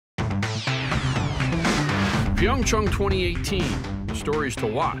PyeongChang 2018, the stories to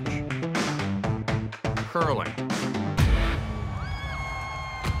watch. Curling.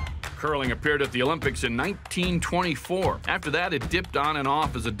 Curling appeared at the Olympics in 1924. After that, it dipped on and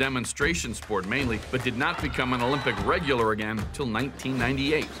off as a demonstration sport mainly, but did not become an Olympic regular again until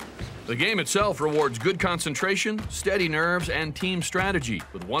 1998. The game itself rewards good concentration, steady nerves, and team strategy,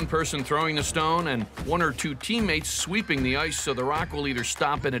 with one person throwing the stone and one or two teammates sweeping the ice so the rock will either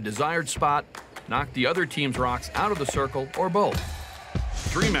stop in a desired spot, knock the other team's rocks out of the circle, or both.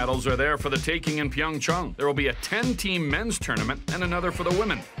 3 medals are there for the taking in PyeongChang. There will be a 10-team men's tournament and another for the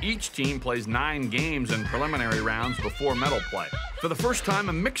women. Each team plays 9 games in preliminary rounds before medal play. For the first time,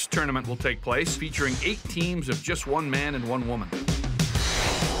 a mixed tournament will take place, featuring 8 teams of just 1 man and 1 woman.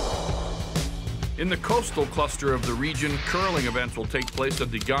 In the coastal cluster of the region, curling events will take place at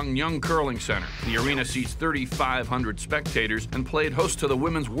the Gyeongyang Curling Center. The arena seats 3,500 spectators and played host to the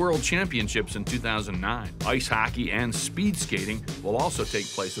Women's World Championships in 2009. Ice hockey and speed skating will also take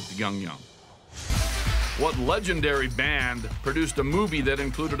place at the Gyeongyang. What legendary band produced a movie that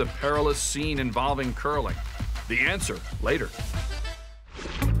included a perilous scene involving curling? The answer later.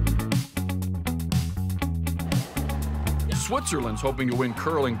 Switzerland's hoping to win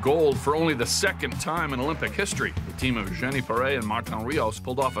curling gold for only the 2nd time in Olympic history. The team of Jenny Perret and Martin Rios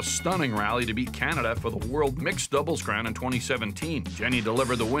pulled off a stunning rally to beat Canada for the world mixed doubles crown in 2017. Jenny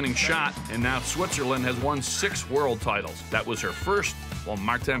delivered the winning shot, and now Switzerland has won 6 world titles. That was her first, while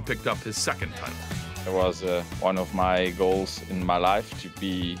Martin picked up his 2nd title. It was one of my goals in my life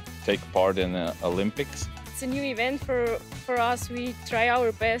to take part in the Olympics. It's a new event for us. We try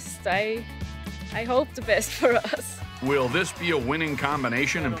our best. I hope the best for us. Will this be a winning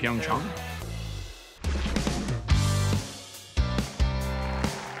combination in PyeongChang?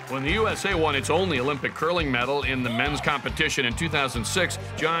 When the USA won its only Olympic curling medal in the men's competition in 2006,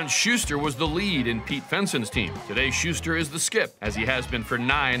 John Schuster was the lead in Pete Fenson's team. Today, Schuster is the skip, as he has been for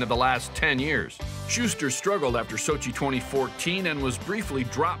 9 of the last 10 years. Schuster struggled after Sochi 2014 and was briefly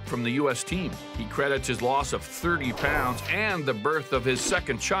dropped from the U.S. team. He credits his loss of 30 pounds and the birth of his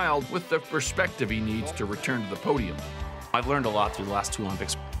 2nd child with the perspective he needs to return to the podium. I've learned a lot through the last 2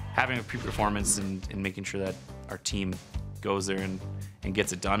 Olympics. Having a peak performance and making sure that our team goes there and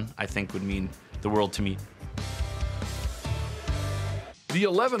gets it done, I think would mean the world to me. The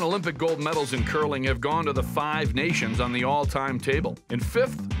 11 Olympic gold medals in curling have gone to the 5 nations on the all-time table. In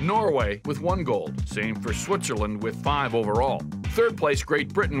 5th, Norway with 1 gold. Same for Switzerland with 5 overall. 3rd place,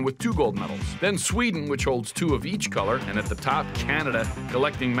 Great Britain with 2 gold medals. Then Sweden, which holds 2 of each color. And at the top, Canada,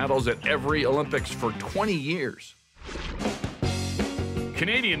 collecting medals at every Olympics for 20 years.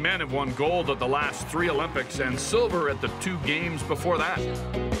 Canadian men have won gold at the last 3 Olympics and silver at the 2 games before that.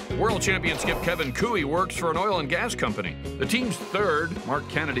 World champion skip Kevin Cooey works for an oil and gas company. The team's 3rd, Mark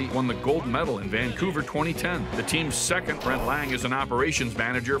Kennedy, won the gold medal in Vancouver 2010. The team's 2nd, Brent Lang, is an operations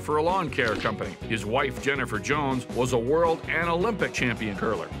manager for a lawn care company. His wife, Jennifer Jones, was a world and Olympic champion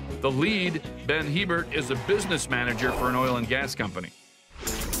curler. The lead, Ben Hebert, is a business manager for an oil and gas company.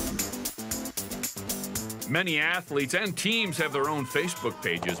 Many athletes and teams have their own Facebook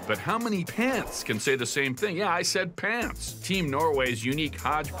pages, but how many pants can say the same thing? Yeah, I said pants. Team Norway's unique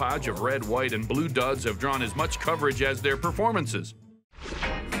hodgepodge of red, white, and blue duds have drawn as much coverage as their performances.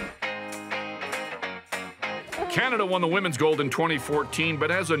 Canada won the women's gold in 2014, but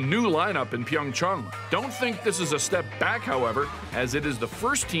has a new lineup in PyeongChang. Don't think this is a step back, however, as it is the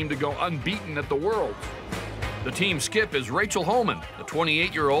first team to go unbeaten at the Worlds. The team skip is Rachel Holman, a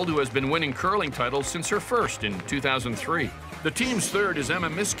 28-year-old who has been winning curling titles since her first in 2003. The team's 3rd is Emma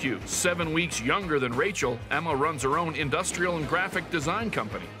Miskew, 7 weeks younger than Rachel. Emma runs her own industrial and graphic design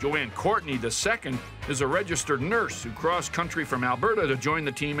company. Joanne Courtney, the 2nd, is a registered nurse who crossed country from Alberta to join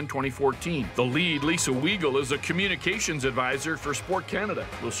the team in 2014. The lead, Lisa Weigel, is a communications advisor for Sport Canada.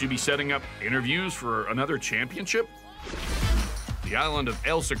 Will she be setting up interviews for another championship? The island of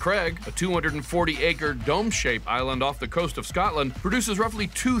Ailsa Craig, a 240-acre dome-shaped island off the coast of Scotland, produces roughly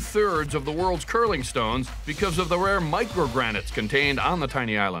 2/3 of the world's curling stones because of the rare microgranites contained on the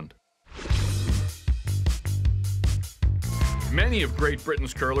tiny island. Many of Great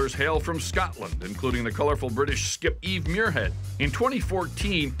Britain's curlers hail from Scotland, including the colorful British skip Eve Muirhead. In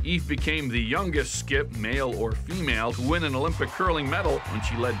 2014, Eve became the youngest skip, male or female, to win an Olympic curling medal when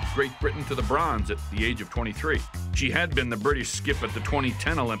she led Great Britain to the bronze at the age of 23. She had been the British skip at the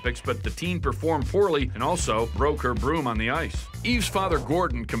 2010 Olympics, but the team performed poorly and also broke her broom on the ice. Eve's father,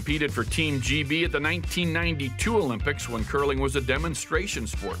 Gordon, competed for Team GB at the 1992 Olympics when curling was a demonstration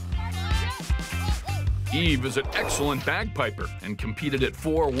sport. Eve is an excellent bagpiper and competed at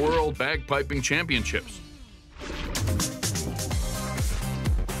 4 World Bagpiping Championships.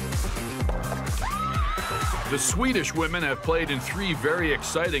 The Swedish women have played in 3 very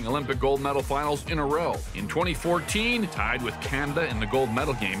exciting Olympic gold medal finals in a row. In 2014, tied with Canada in the gold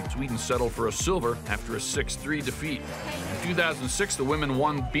medal game, Sweden settled for a silver after a 6-3 defeat. In 2006, the women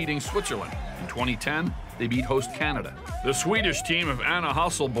won, beating Switzerland. In 2010, they beat host Canada. The Swedish team of Anna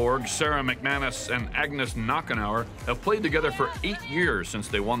Hasselborg, Sarah McManus, and Agnes Nakenauer have played together for 8 years since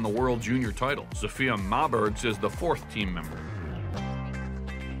they won the World Junior title. Sofia Mabergs is the 4th team member.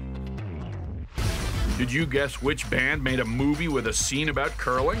 Did you guess which band made a movie with a scene about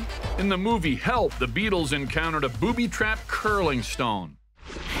curling? In the movie Help, the Beatles encountered a booby-trapped curling stone.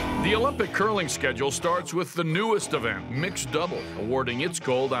 The Olympic curling schedule starts with the newest event, mixed double, awarding its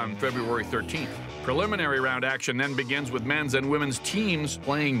gold on February 13th. Preliminary round action then begins with men's and women's teams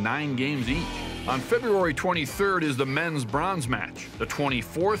playing 9 games each. On February 23rd is the men's bronze match. The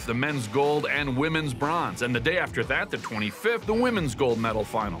 24th, the men's gold and women's bronze. And the day after that, the 25th, the women's gold medal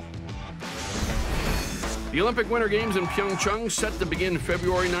final. The Olympic Winter Games in PyeongChang set to begin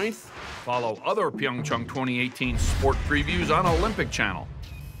February 9th. Follow other PyeongChang 2018 sport previews on Olympic Channel.